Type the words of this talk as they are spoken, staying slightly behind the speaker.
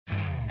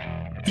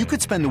You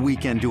could spend the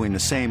weekend doing the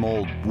same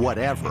old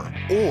whatever,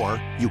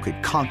 or you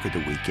could conquer the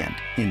weekend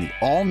in the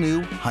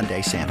all-new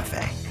Hyundai Santa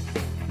Fe.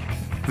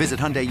 Visit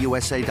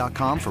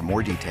HyundaiUSA.com for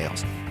more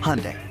details.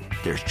 Hyundai,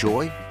 there's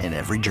joy in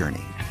every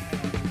journey.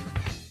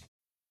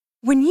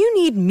 When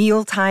you need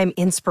mealtime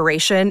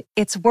inspiration,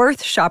 it's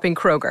worth shopping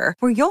Kroger,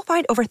 where you'll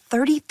find over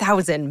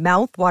 30,000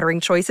 mouth-watering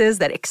choices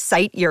that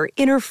excite your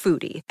inner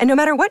foodie. And no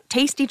matter what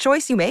tasty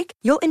choice you make,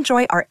 you'll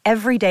enjoy our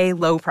everyday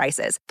low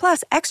prices,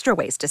 plus extra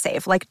ways to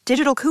save, like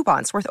digital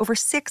coupons worth over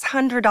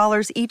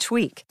 $600 each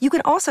week. You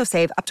can also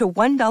save up to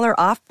 $1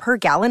 off per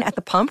gallon at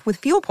the pump with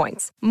fuel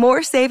points.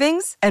 More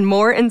savings and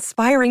more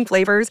inspiring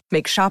flavors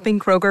make shopping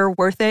Kroger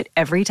worth it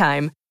every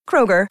time.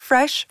 Kroger,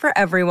 fresh for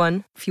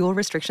everyone. Fuel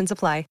restrictions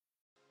apply.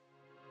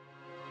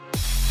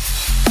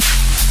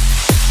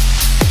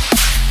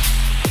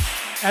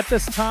 At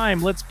this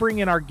time, let's bring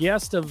in our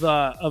guest of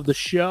the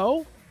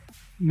show,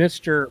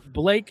 Mr.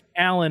 Blake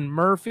Allen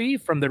Murphy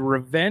from the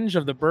Revenge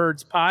of the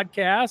Birds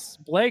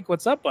podcast. Blake,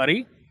 what's up,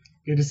 buddy?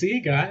 Good to see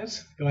you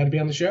guys. Glad to be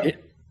on the show.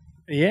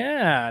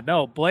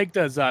 Blake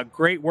does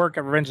great work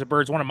at Revenge of the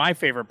Birds, one of my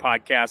favorite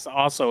podcasts,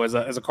 also as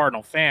a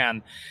Cardinal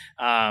fan.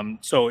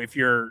 So if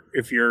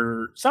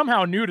you're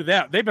somehow new to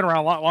them, they've been around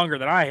a lot longer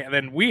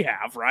than we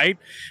have, right?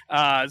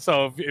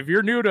 So if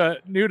you're new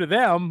to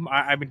them,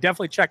 I mean,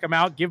 definitely check him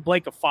out. Give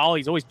Blake a follow.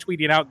 He's always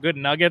tweeting out good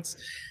nuggets.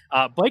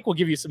 Blake will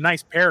give you some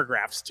nice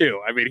paragraphs too.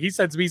 I mean, he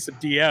sends me some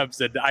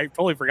DMs, and I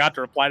totally forgot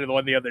to reply to the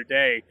one the other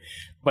day,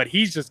 but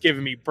he's just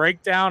giving me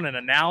breakdown and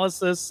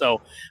analysis.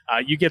 So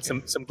you get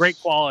some great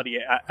quality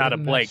out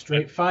of Blake.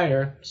 Spitting that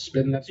fire.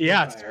 Spitting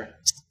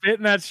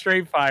that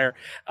straight fire.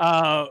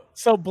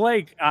 So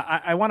Blake,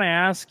 I want to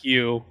ask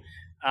you,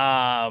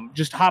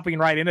 just hopping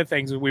right into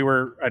things. We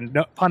were,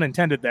 no pun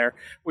intended there,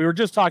 we were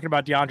just talking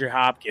about DeAndre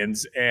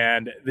Hopkins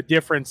and the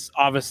difference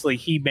obviously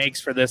he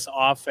makes for this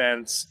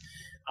offense.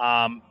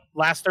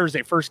 Last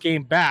Thursday, first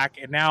game back,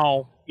 and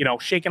now,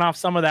 shaking off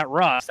some of that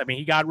rust. I mean,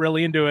 he got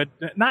really into it,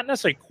 not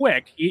necessarily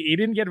quick. He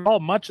didn't get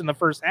involved much in the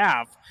first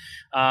half,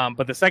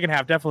 but the second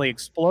half definitely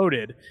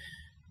exploded.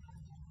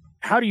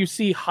 How do you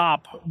see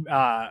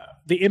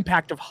the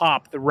impact of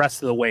Hop the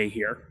rest of the way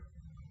here?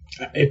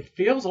 It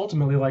feels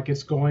ultimately like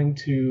it's going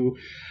to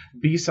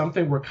be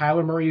something where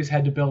Kyler Murray has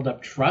had to build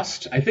up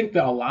trust. I think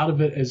that a lot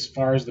of it, as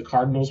far as the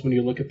Cardinals, when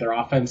you look at their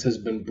offense, has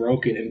been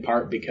broken in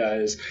part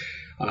because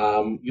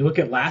you look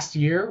at last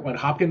year when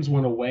Hopkins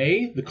went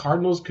away, the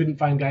Cardinals couldn't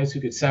find guys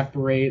who could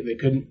separate. They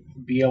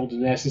couldn't be able to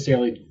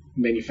necessarily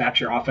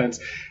manufacture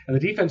offense, and the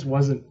defense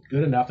wasn't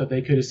good enough that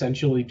they could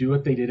essentially do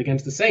what they did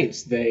against the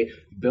Saints. They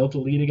built a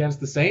lead against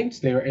the Saints.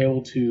 They were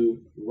able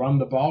to run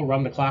the ball,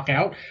 run the clock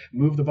out,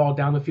 move the ball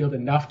down the field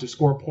enough to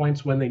score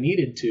points when they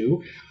needed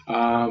to.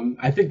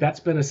 I think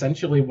that's been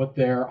essentially what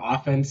their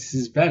offense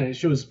has been. It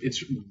shows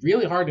it's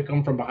really hard to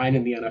come from behind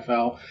in the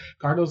NFL.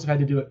 Cardinals have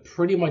had to do it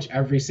pretty much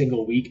every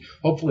single week.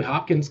 Hopefully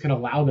Hopkins can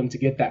allow them to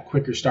get that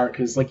quicker start,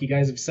 because like you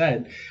guys have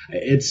said,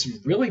 it's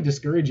really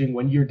discouraging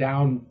when you're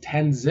down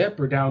 10-zip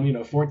or down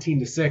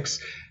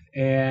 14-6.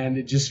 And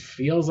it just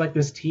feels like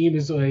this team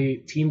is a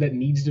team that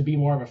needs to be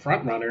more of a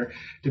front runner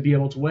to be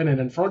able to win.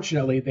 And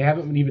unfortunately, they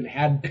haven't even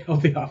had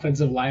the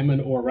offensive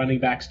linemen or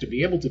running backs to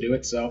be able to do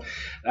it. So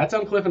that's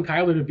on Cliff and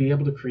Kyler to be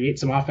able to create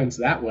some offense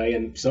that way.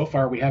 And so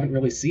far, we haven't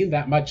really seen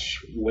that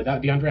much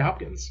without DeAndre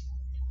Hopkins.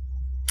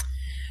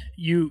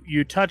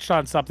 You touched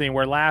on something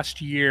where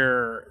last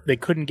year they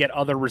couldn't get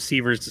other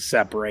receivers to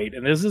separate.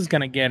 And this is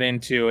going to get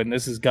into, and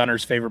this is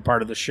Gunner's favorite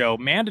part of the show,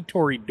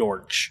 mandatory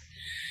Dortch.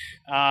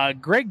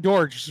 Greg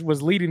Dortch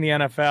was leading the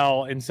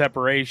NFL in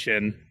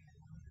separation,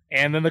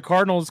 and then the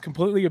Cardinals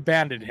completely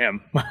abandoned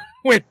him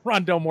when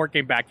Rondale Moore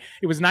came back.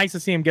 It was nice to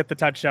see him get the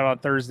touchdown on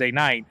Thursday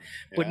night.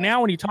 Yeah. But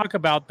now when you talk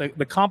about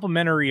the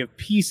complementary of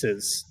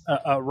pieces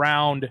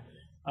around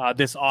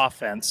this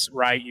offense,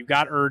 right? You've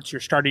got Ertz,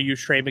 you're starting to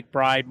use Trey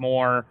McBride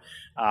more.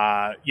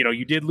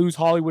 You did lose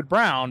Hollywood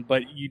Brown,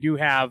 but you do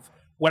have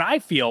what I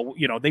feel,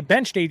 they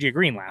benched A.J.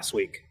 Green last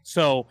week.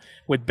 So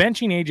with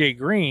benching A.J.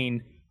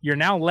 Green, you're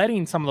now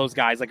letting some of those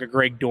guys like a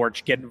Greg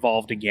Dortch get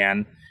involved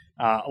again,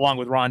 along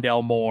with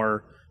Rondale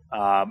Moore.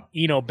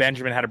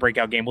 Benjamin had a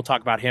breakout game. We'll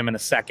talk about him in a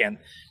second.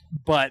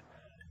 But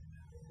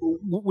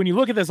when you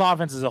look at this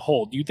offense as a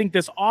whole, do you think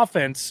this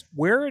offense,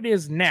 where it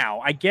is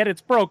now, I get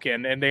it's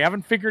broken and they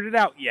haven't figured it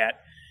out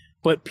yet,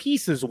 but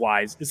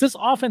pieces-wise, is this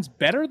offense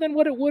better than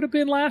what it would have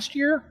been last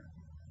year?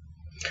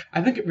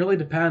 I think it really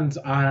depends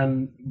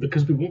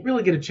because we won't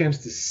really get a chance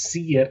to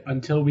see it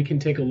until we can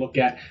take a look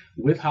at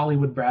with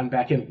Hollywood Brown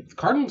back in. The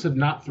Cardinals have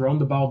not thrown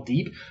the ball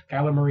deep.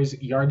 Kyler Murray's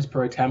yards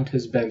per attempt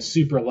has been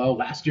super low.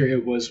 Last year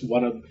it was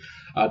one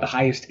of the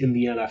highest in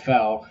the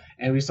NFL.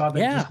 and we saw that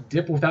just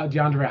dip without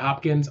DeAndre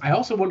Hopkins. I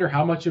also wonder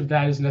how much of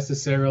that is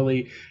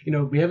necessarily,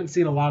 we haven't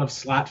seen a lot of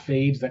slot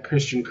fades, that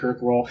Christian Kirk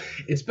role.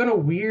 It's been a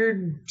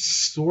weird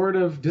sort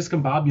of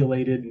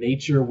discombobulated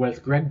nature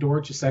with Greg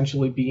Dortch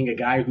essentially being a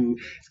guy who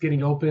is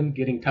getting open,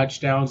 getting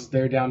touchdowns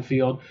there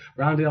downfield.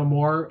 Rondale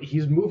Moore,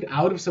 he's moved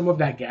out of some of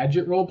that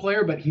gadget role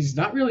player, but he's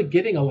not really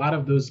getting a lot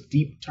of those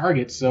deep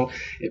targets. So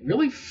it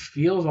really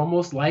feels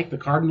almost like the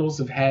Cardinals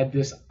have had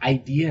this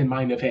idea in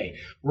mind of, hey,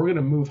 we're going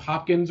to move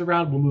Hopkins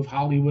around, we'll move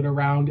Hollywood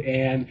around,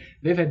 and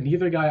they've had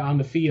neither guy on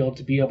the field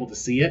to be able to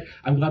see it.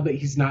 I'm glad that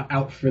he's not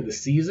out for the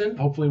season.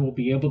 Hopefully we'll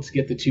be able to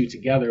get the two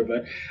together,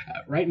 but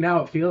right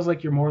now it feels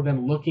like you're more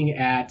than looking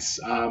at,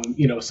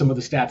 some of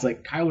the stats.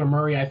 Like Kyler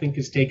Murray, I think,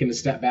 has taken a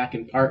step back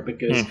in part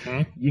because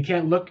you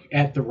can't look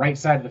at the right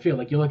side of the field.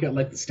 Like you look at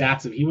like the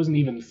stats of he wasn't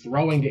even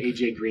throwing to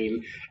AJ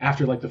Green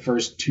after like the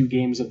first 2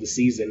 games of the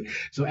season.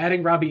 So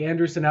adding Robbie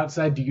Anderson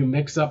outside, do you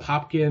mix up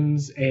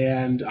Hopkins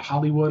and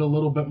Hollywood a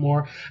little bit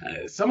more?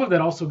 Some of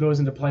that also goes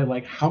into play,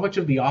 like how much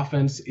of the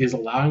offense is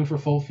allowing for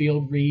full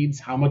field reads,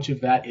 how much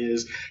of that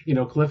is,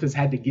 Cliff has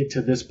had to get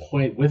to this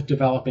point with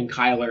developing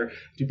Kyler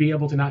to be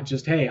able to not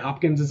just, hey,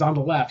 Hopkins is on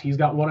the left, he's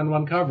got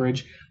one-on-one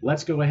coverage,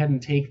 let's go ahead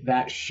and take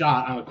that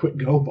shot on a quick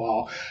go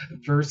ball,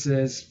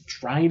 versus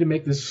trying to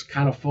make this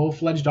kind of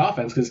full-fledged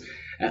offense. Because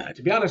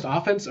to be honest,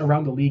 offense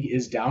around the league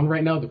is down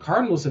right now. The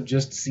Cardinals have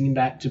just seen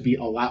that to be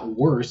a lot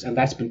worse, and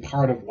that's been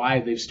part of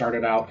why they've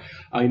started out,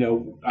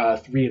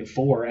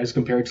 3-4 as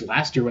compared to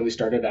last year when they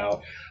started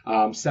out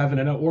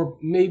 7-0. Or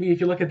maybe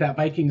if you look at that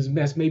Vikings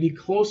miss, maybe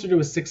closer to a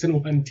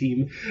 6-1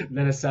 team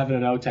than a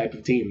 7-0 type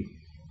of team.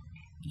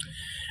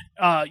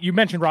 You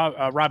mentioned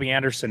Robbie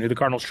Anderson, who the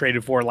Cardinals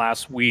traded for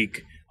last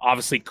week.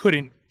 Obviously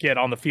couldn't get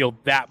on the field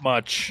that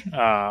much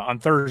on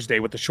Thursday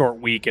with the short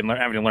week and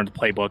having to learn the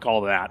playbook, all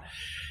of that.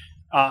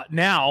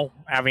 Now,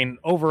 having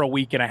over a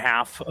week and a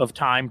half of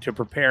time to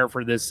prepare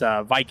for this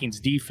Vikings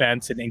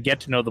defense and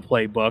get to know the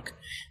playbook,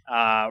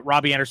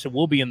 Robbie Anderson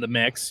will be in the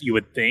mix, you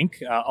would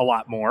think, a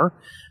lot more.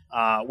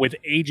 With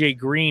A.J.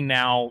 Green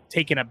now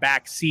taking a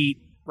back seat,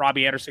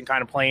 Robbie Anderson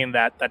kind of playing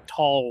that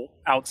tall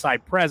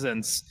outside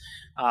presence.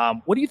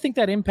 What do you think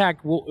that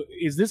impact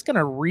is this going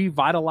to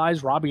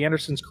revitalize Robbie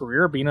Anderson's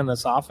career being in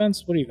this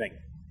offense? What do you think?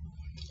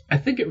 I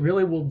think it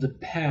really will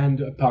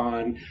depend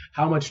upon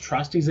how much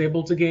trust he's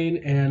able to gain.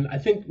 And I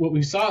think what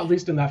we saw, at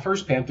least in that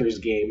first Panthers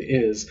game,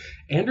 is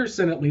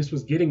Anderson at least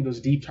was getting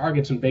those deep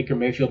targets when Baker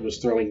Mayfield was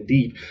throwing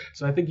deep.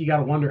 So I think you got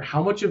to wonder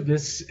how much of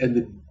this and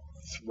the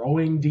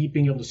throwing deep,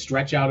 being able to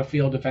stretch out a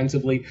field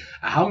defensively,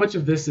 how much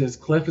of this is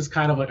Cliff is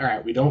kind of like, all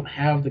right, we don't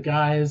have the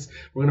guys,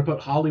 we're going to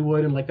put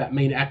Hollywood in like that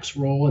main X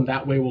role, and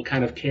that way we'll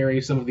kind of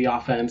carry some of the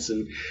offense.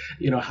 And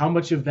how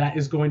much of that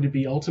is going to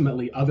be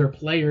ultimately other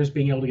players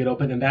being able to get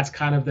open, and that's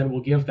kind of then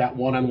will give that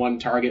one-on-one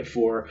target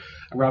for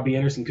Robbie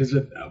Anderson. Because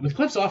with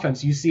Cliff's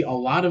offense, you see a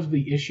lot of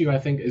the issue, I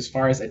think, as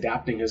far as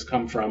adapting has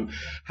come from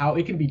how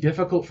it can be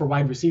difficult for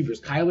wide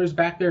receivers. Kyler's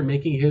back there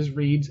making his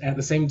reads at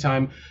the same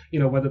time,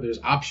 whether there's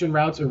option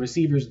routes or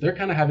receivers, they're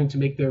kind of having to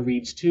make their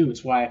reads too.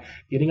 It's why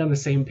getting on the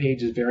same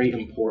page is very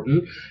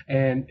important.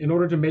 And in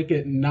order to make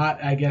it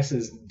not, I guess,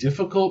 as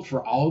difficult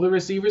for all the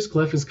receivers,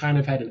 Cliff has kind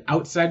of had an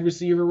outside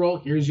receiver role.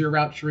 Here's your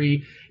route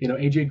tree.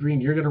 AJ Green,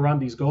 you're going to run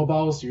these go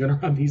balls. You're going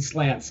to run these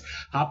slants.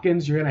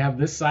 Hopkins, you're going to have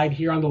this side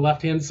here on the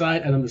left-hand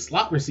side, and then the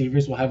slot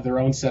receivers will have their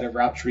own set of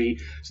route tree.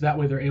 So that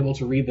way they're able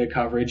to read their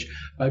coverage.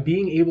 By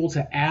being able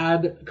to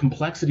add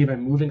complexity by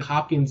moving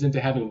Hopkins into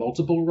having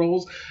multiple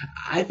roles,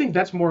 I think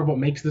that's more of what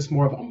makes this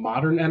more of a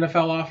modern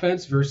NFL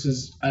offense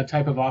versus a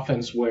type of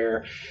offense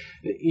where,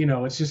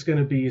 it's just going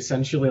to be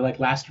essentially like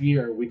last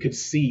year. We could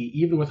see,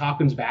 even with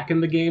Hopkins back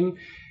in the game,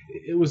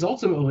 it was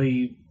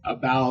ultimately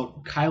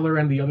about Kyler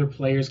and the other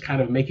players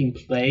kind of making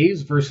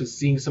plays versus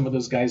seeing some of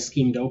those guys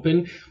schemed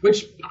open,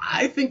 which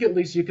I think at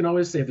least you can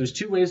always say there's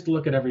two ways to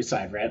look at every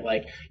side, right?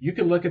 Like you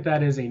can look at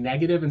that as a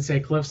negative and say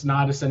Cliff's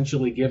not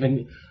essentially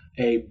giving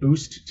a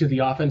boost to the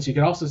offense. You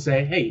can also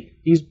say, hey,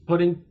 he's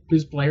putting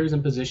his players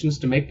in positions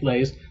to make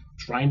plays,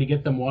 trying to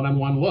get them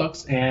one-on-one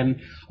looks,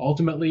 and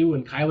ultimately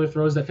when Kyler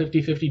throws that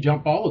 50-50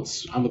 jump ball,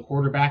 it's on the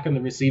quarterback and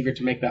the receiver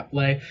to make that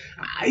play.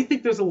 I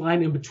think there's a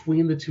line in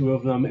between the two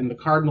of them, and the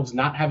Cardinals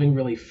not having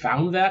really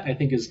found that, I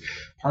think, is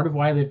part of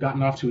why they've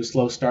gotten off to a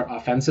slow start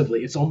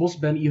offensively. It's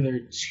almost been either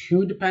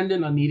too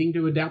dependent on needing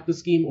to adapt the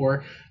scheme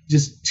or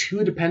just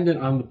too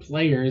dependent on the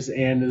players,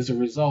 and as a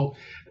result,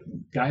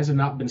 guys have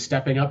not been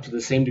stepping up to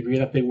the same degree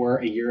that they were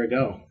a year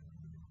ago.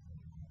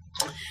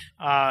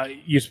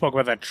 You spoke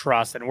about that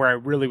trust, and where I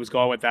really was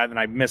going with that, and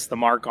I missed the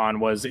mark on,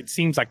 was it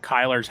seems like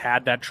Kyler's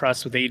had that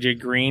trust with AJ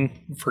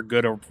Green for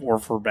good or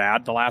for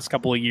bad the last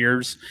couple of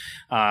years.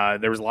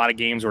 There was a lot of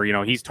games where,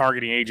 he's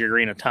targeting AJ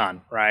Green a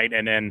ton, right?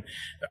 And then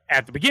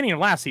at the beginning of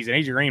last season,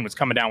 AJ Green was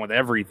coming down with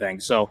everything.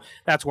 So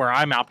that's where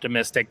I'm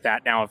optimistic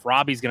that now if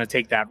Robbie's going to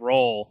take that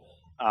role,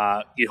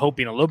 you're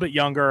hoping a little bit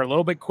younger, a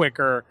little bit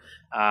quicker,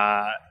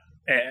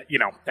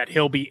 that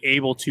he'll be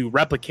able to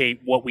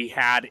replicate what we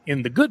had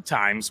in the good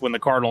times when the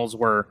Cardinals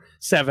were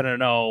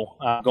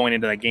 7-0 going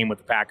into that game with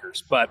the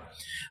Packers. But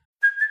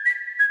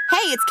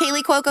Hey, it's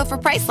Kaylee Cuoco for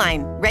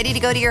Priceline. Ready to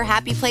go to your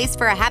happy place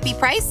for a happy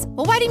price?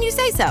 Well, why didn't you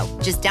say so?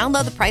 Just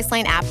download the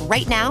Priceline app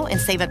right now and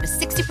save up to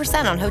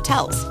 60% on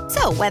hotels.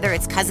 So whether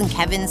it's Cousin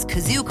Kevin's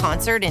Kazoo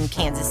Concert in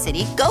Kansas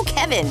City, go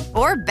Kevin,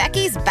 or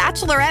Becky's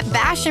Bachelorette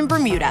Bash in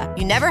Bermuda,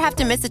 you never have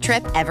to miss a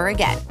trip ever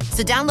again.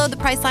 So download the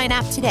Priceline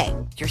app today.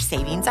 Your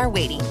savings are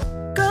waiting.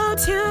 Go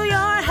to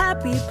your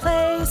happy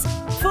place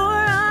for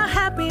a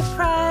happy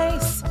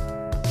price.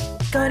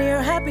 Go to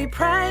your happy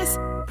price,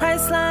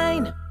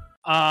 Priceline.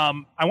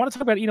 I want to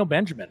talk about Eno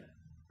Benjamin.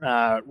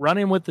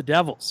 Running with the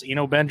Devils.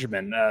 Eno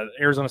Benjamin,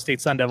 Arizona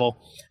State Sun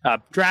Devil,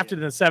 drafted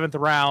in the 7th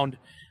round.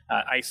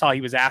 I saw he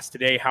was asked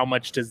today, how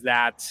much does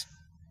that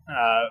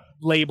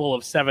label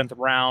of 7th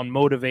round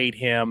motivate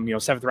him,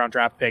 7th round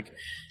draft pick?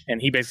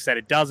 And he basically said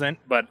it doesn't,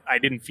 but I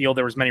didn't feel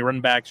there was many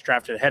running backs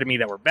drafted ahead of me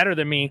that were better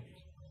than me.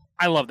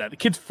 I love that. The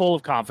kid's full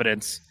of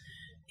confidence.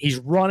 He's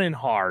running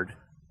hard.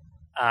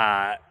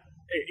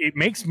 It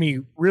makes me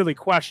really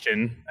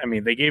question. I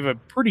mean, they gave a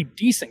pretty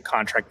decent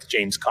contract to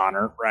James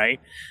Conner, right,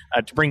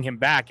 to bring him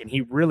back, and he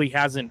really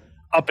hasn't,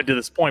 up until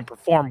this point,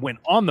 performed when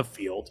on the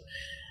field.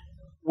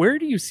 Where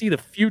do you see the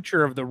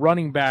future of the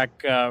running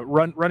back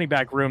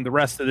room the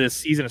rest of this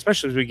season,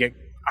 especially as we get?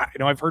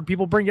 I've heard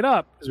people bring it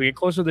up as we get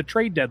closer to the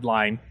trade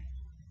deadline.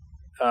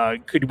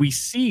 Could we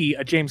see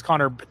a James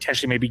Conner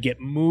potentially maybe get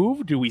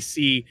moved? Do we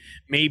see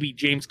with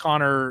James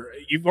Conner?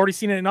 You've already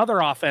seen it in other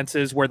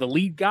offenses where the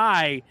lead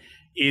guy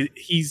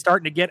he's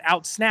starting to get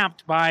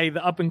out-snapped by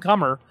the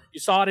up-and-comer. You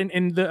saw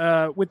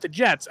it with the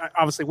Jets,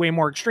 obviously way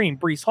more extreme.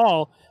 Breece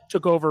Hall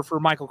took over for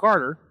Michael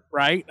Carter,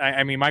 right?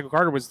 I mean, Michael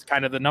Carter was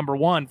kind of the number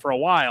one for a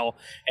while,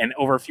 and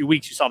over a few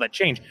weeks you saw that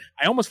change.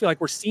 I almost feel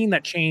like we're seeing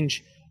that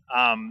change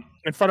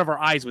in front of our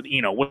eyes with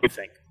Eno. What do you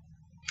think?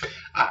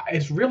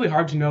 It's really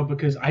hard to know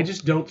because I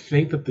just don't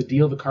think that the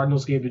deal the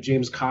Cardinals gave to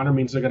James Conner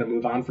means they're going to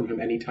move on from him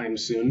anytime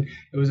soon.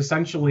 It was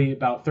essentially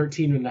about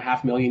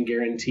 $13.5 million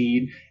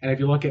guaranteed, and if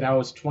you look at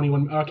how it's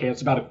 21, okay,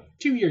 it's about a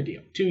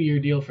two-year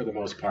deal for the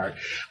most part.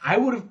 I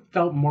would have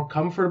felt more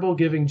comfortable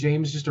giving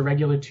James just a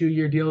regular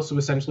 2-year deal, so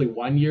essentially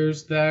 1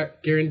 year's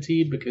that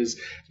guaranteed, because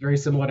it's very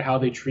similar to how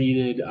they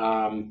treated,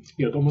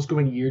 almost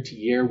going year to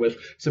year with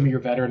some of your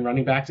veteran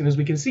running backs. And as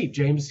we can see,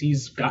 James,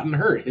 he's gotten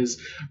hurt.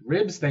 His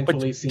ribs,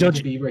 thankfully, seem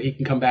to be where he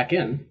can come back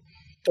in.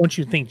 Don't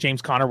you think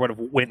James Conner would have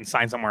went and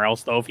signed somewhere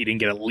else, though, if he didn't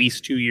get at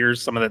least 2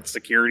 years, some of that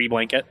security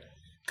blanket,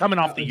 coming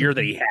off the year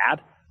that he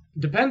had?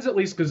 Depends, at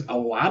least, because a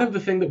lot of the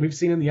thing that we've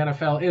seen in the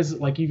NFL is,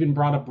 like, you even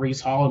brought up Breece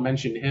Hall and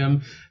mentioned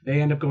him.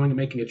 They end up going and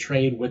making a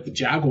trade with the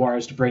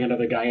Jaguars to bring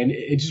another guy in.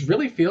 It just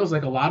really feels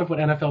like a lot of what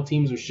NFL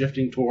teams are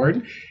shifting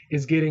toward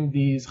is getting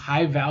these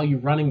high-value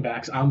running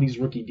backs on these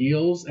rookie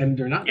deals, and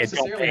they're not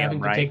necessarily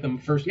having to take them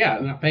first. Yeah,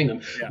 they're not paying them.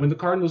 Yeah. When the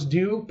Cardinals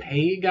do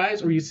pay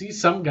guys, or you see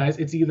some guys,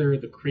 it's either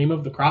the cream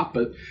of the crop,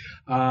 but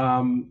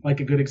like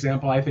a good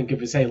example, I think,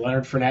 if it's,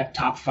 Leonard Fournette,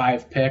 top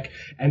 5 pick,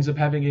 ends up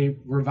having a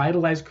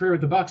revitalized career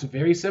with the Bucs,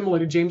 very similar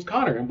to James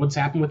Conner. And what's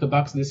happened with the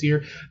Bucs this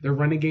year, their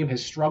running game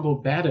has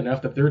struggled bad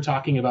enough that they're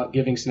talking about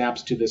giving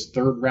snaps to this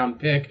 3rd round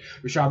pick,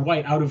 Rachaad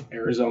White, out of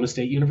Arizona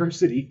State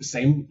University.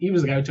 He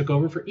was the guy who took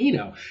over for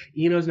Eno.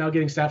 Eno's now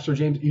getting snaps for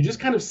James. You're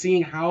just kind of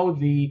seeing how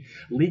the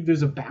league,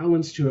 there's a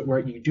balance to it where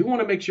you do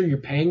want to make sure you're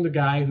paying the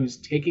guy who's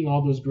taking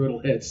all those brutal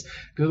hits,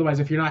 because otherwise,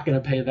 if you're not going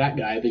to pay that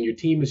guy, then your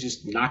team is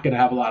just not going to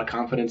have a lot of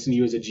confidence in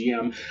you as a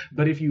GM.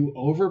 But if you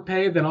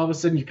overpay, then all of a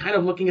sudden you're kind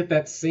of looking at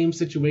that same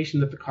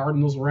situation that the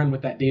Cardinals were in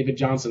with that David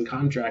Johnson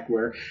contract,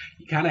 where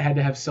you kind of had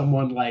to have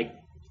someone like,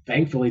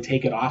 thankfully,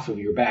 take it off of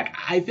your back.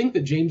 I think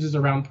that James is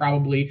around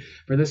probably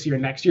for this year,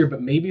 next year,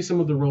 but maybe some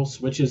of the role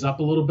switches up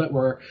a little bit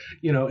where,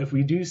 if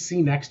we do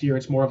see next year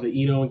it's more of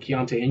the Eno and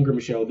Keontae Ingram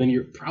show, then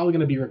you're probably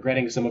going to be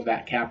regretting some of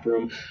that cap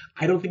room.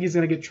 I don't think he's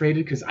going to get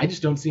traded because I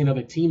just don't see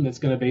another team that's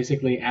going to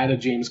basically add a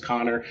James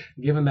Conner,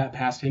 given that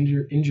past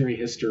injury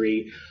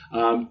history,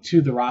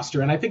 to the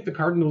roster. And I think the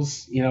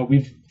Cardinals,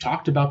 we've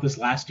talked about this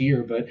last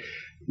year, but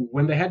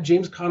when they had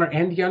James Conner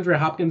and DeAndre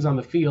Hopkins on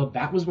the field,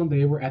 that was when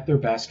they were at their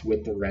best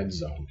with the red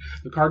zone.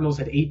 The Cardinals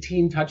had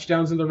 18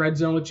 touchdowns in the red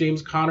zone with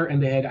James Conner,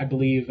 and they had, I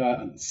believe,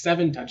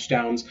 7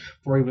 touchdowns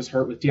before he was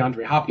hurt with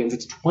DeAndre Hopkins.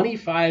 It's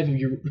 25 of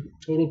your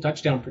total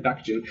touchdown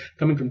production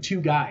coming from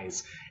 2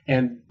 guys,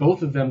 and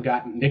both of them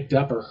got nicked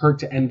up or hurt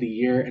to end the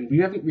year, and we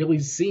haven't really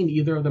seen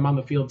either of them on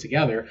the field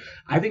together.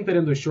 I think that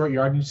in those short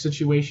yardage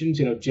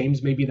situations,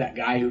 James may be that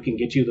guy who can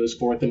get you those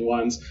 4th and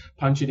 1s,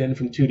 punch it in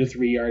from 2 to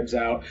 3 yards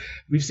out.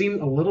 We've seen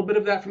a little bit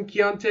of that from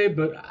Keontae,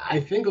 but I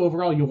think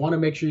overall you want to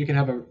make sure you can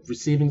have a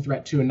receiving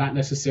threat too, and not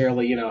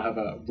necessarily, have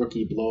a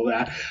rookie blow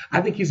that.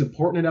 I think he's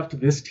important enough to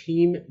this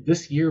team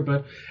this year,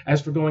 but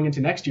as for going into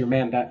next year,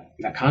 man,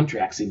 that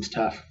contract seems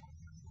tough.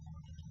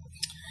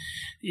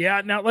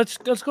 Yeah, now let's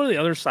go to the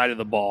other side of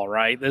the ball,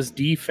 right? This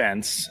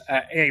defense.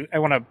 I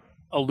want to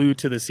allude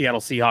to the Seattle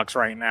Seahawks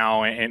right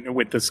now, and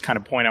with this kind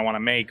of point I want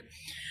to make.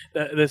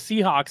 The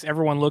Seahawks,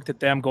 everyone looked at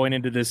them going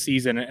into this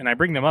season, and I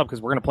bring them up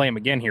because we're going to play them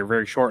again here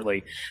very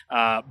shortly.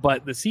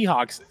 But the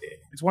Seahawks,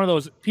 it's one of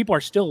those, people are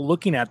still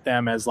looking at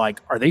them as like,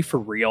 are they for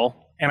real?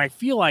 And I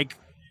feel like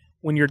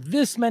when you're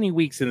this many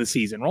weeks in the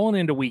season, rolling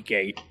into week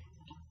 8,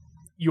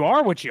 you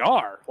are what you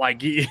are.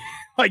 Like,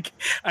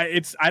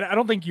 I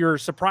don't think you're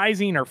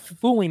surprising or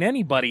fooling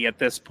anybody at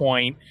this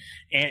point.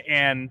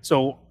 And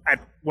so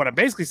what I'm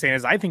basically saying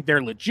is I think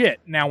they're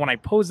legit. Now, when I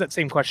pose that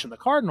same question to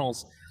the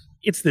Cardinals,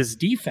 it's this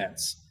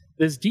defense.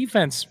 This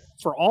defense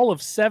for all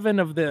of 6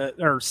 of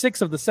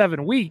the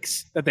 7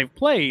 weeks that they've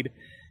played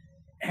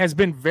has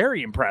been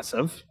very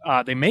impressive.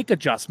 They make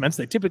adjustments.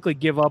 They typically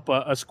give up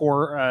a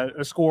score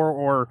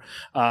or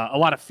a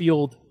lot of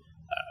field,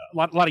 a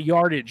lot of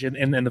yardage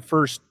in the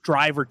first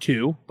drive or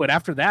two. But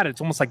after that,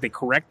 it's almost like they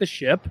correct the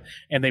ship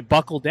and they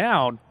buckle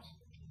down.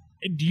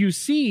 Do you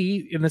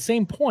see, in the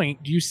same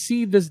point, do you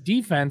see this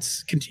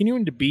defense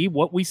continuing to be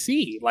what we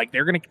see? Like,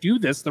 they're going to do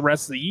this the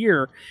rest of the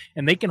year,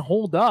 and they can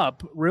hold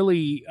up,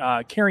 really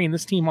carrying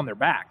this team on their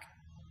back?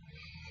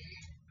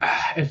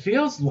 It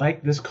feels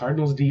like this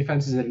Cardinals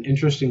defense is at an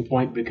interesting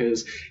point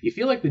because you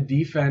feel like the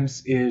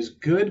defense is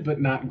good but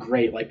not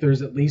great. Like,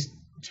 there's at least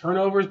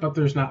turnovers, but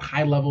there's not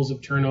high levels of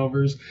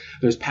turnovers.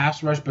 There's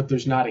pass rush, but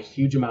there's not a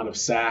huge amount of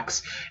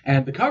sacks.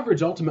 And the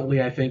coverage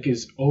ultimately, I think,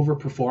 is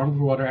overperformed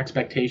for what our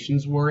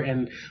expectations were.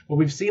 And what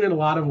we've seen in a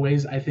lot of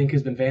ways, I think,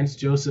 has been Vance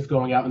Joseph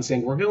going out and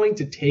saying, we're going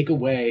to take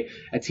away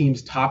a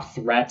team's top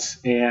threat.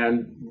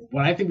 And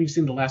what I think we've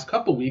seen the last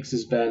couple weeks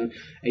has been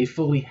a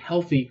fully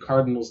healthy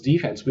Cardinals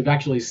defense. We've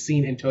actually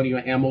seen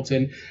Antonio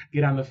Hamilton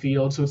get on the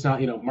field. So it's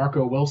not,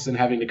 Marco Wilson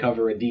having to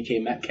cover a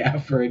DK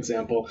Metcalf, for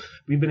example.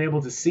 We've been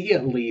able to see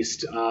at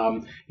least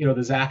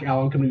the Zach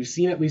Allen coming. We've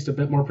seen at least a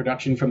bit more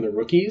production from the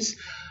rookies.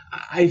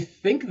 I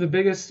think the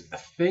biggest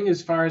thing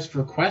as far as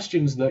for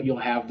questions that you'll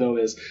have, though,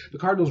 is the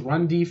Cardinals'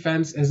 run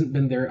defense hasn't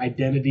been their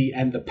identity,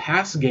 and the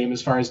pass game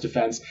as far as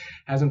defense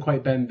hasn't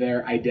quite been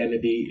their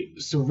identity.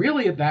 So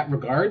really, at that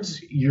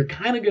regards, you're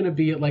kind of going to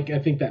be at, I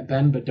think that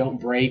bend but don't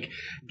break,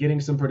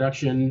 getting some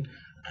production.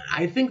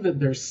 I think that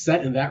they're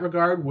set in that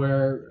regard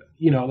where,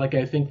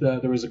 I think there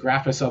was a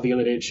graph I saw the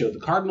other day that showed the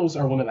Cardinals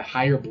are one of the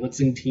higher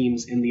blitzing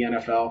teams in the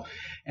NFL.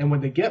 And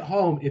when they get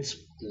home, it's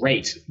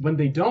great. When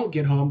they don't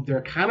get home,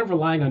 they're kind of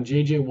relying on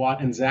J.J.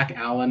 Watt and Zach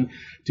Allen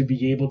to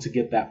be able to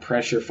get that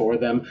pressure for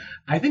them.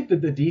 I think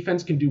that the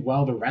defense can do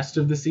well the rest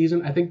of the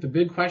season. I think the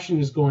big question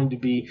is going to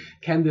be,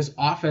 can this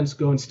offense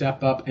go and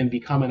step up and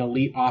become an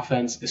elite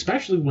offense,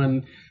 especially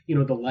when,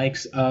 the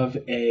likes of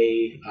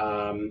a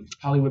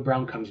Hollywood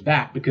Brown comes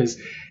back? Because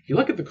if you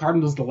look at the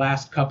Cardinals the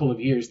last couple of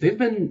years, they've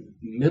been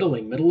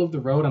middle of the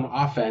road on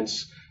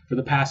offense for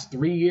the past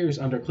 3 years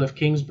under Cliff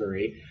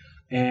Kingsbury.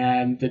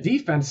 And the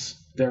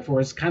defense, therefore,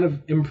 has kind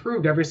of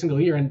improved every single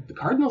year. And the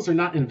Cardinals are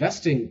not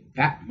investing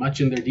that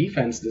much in their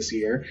defense this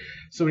year.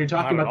 So when you're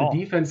talking about the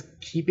defense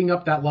keeping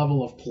up that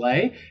level of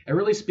play, it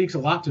really speaks a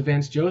lot to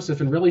Vance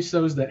Joseph and really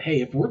shows that,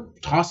 hey, if we're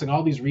tossing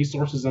all these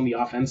resources on the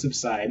offensive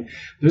side,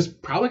 there's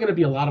probably going to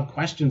be a lot of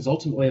questions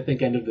ultimately, I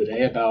think, end of the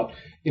day about,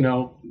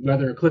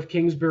 whether Cliff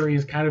Kingsbury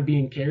is kind of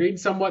being carried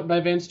somewhat by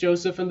Vance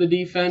Joseph in the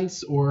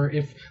defense, or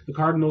if the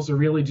Cardinals are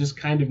really just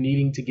kind of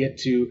needing to get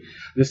to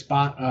the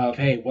spot of,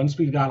 hey, once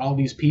we've got all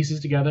these pieces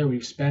together,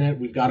 we've spent it,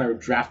 we've got our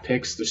draft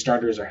picks, the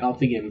starters are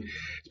healthy, and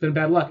it's been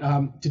bad luck.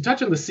 To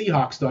touch on the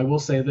Seahawks, though, I will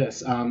say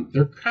this.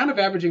 They're kind of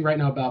averaging right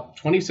now about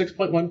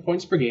 26.1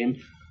 points per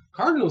game.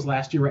 Cardinals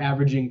last year were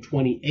averaging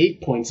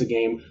 28 points a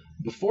game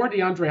before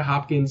DeAndre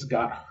Hopkins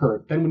got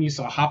hurt. Then when you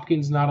saw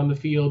Hopkins not on the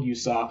field, you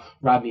saw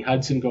Rodney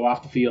Hudson go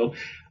off the field.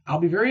 I'll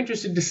be very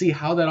interested to see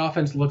how that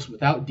offense looks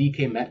without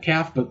DK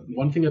Metcalf, but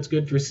one thing that's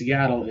good for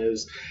Seattle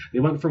is they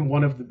went from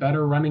one of the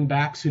better running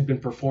backs who'd been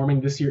performing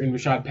this year in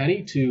Rashad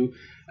Penny to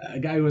a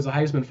guy who was a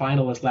Heisman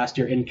finalist last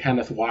year in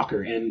Kenneth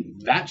Walker.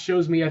 And that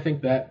shows me, I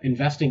think, that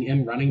investing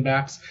in running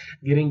backs,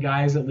 getting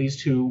guys at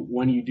least who,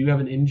 when you do have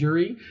an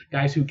injury,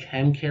 guys who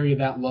can carry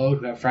that load,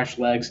 who have fresh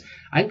legs,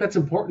 I think that's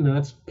important. And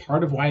that's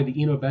part of why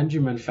the Eno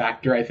Benjamin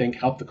factor, I think,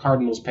 helped the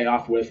Cardinals pay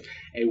off with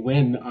a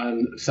win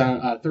on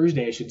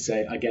Thursday, I should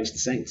say, against the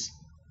Saints.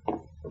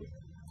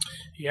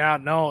 Yeah,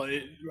 no,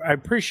 I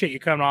appreciate you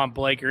coming on,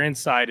 Blake. Your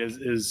insight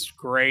is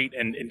great.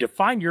 And to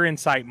find your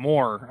insight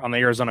more on the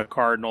Arizona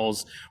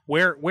Cardinals,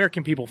 where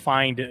can people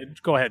find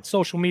it? Go ahead,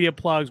 social media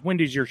plugs. When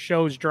does your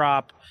shows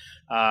drop?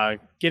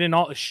 Get in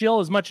all shill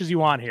as much as you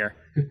want here.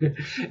 Yeah,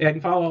 you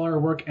can follow all our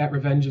work at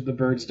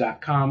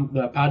revengeofthebirds.com.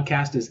 The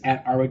podcast is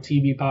at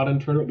ROTBpod on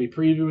Twitter. We'll be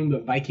previewing the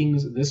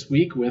Vikings this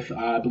week with,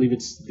 I believe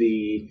it's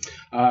the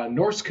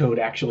Norse Code,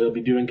 actually. We'll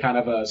be doing kind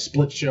of a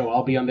split show.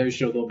 I'll be on their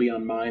show. They'll be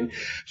on mine.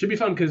 Should be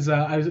fun because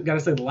I got to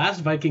say, the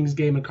last Vikings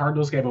game and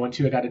Cardinals game I went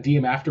to, I got a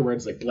DM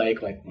afterwards, like,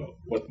 Blake, like,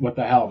 what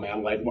the hell,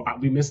 man? Like,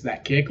 we missed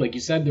that kick. Like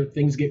you said,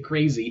 things get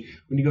crazy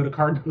when you go to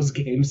Cardinals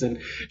games. And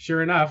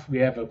sure enough, we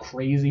have a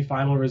crazy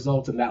final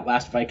result in that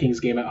last Vikings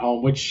game at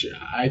home, which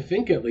I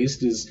think at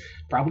least is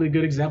probably a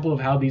good example of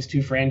how these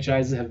two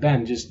franchises have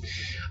been. Just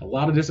a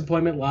lot of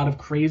disappointment, a lot of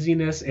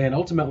craziness, and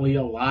ultimately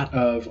a lot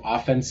of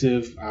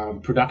offensive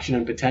production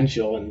and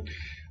potential. And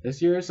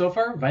this year so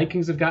far,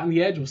 Vikings have gotten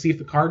the edge. We'll see if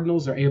the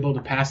Cardinals are able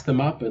to pass them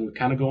up and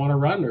kind of go on a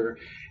run, or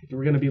if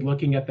we're going to be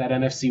looking at that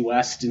NFC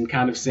West and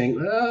kind of saying,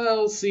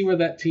 we'll see where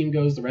that team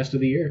goes the rest of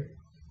the year.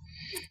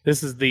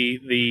 This is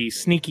the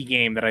sneaky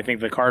game that I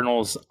think the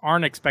Cardinals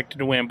aren't expected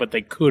to win, but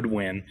they could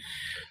win.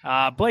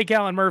 Blake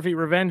Allen Murphy,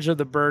 Revenge of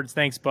the Birds.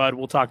 Thanks, bud.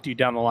 We'll talk to you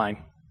down the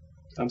line.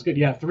 Sounds good.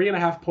 Yeah,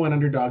 3.5 point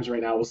underdogs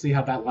right now. We'll see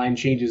how that line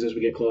changes as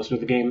we get closer to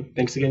the game.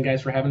 Thanks again,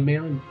 guys, for having me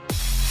on.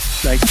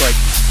 Thanks,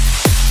 Blake.